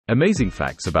Amazing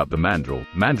facts about the mandrill,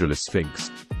 Mandrillus sphinx.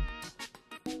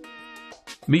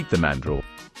 Meet the mandrill.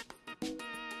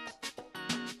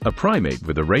 A primate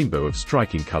with a rainbow of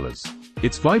striking colors.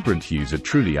 Its vibrant hues are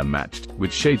truly unmatched,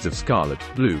 with shades of scarlet,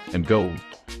 blue, and gold.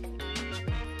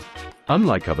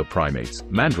 Unlike other primates,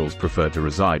 mandrills prefer to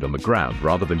reside on the ground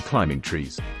rather than climbing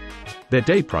trees. Their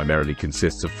day primarily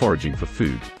consists of foraging for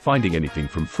food, finding anything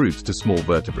from fruits to small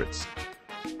vertebrates.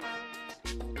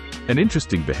 An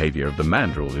interesting behavior of the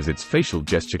mandrill is its facial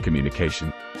gesture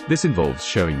communication. This involves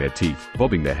showing their teeth,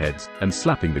 bobbing their heads, and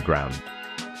slapping the ground.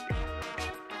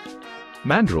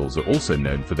 Mandrills are also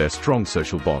known for their strong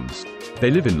social bonds. They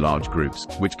live in large groups,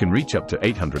 which can reach up to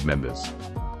 800 members.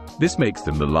 This makes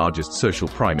them the largest social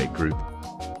primate group.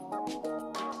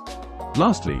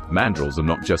 Lastly, mandrills are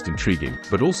not just intriguing,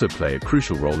 but also play a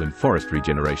crucial role in forest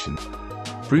regeneration.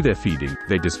 Through their feeding,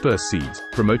 they disperse seeds,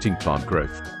 promoting plant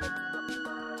growth.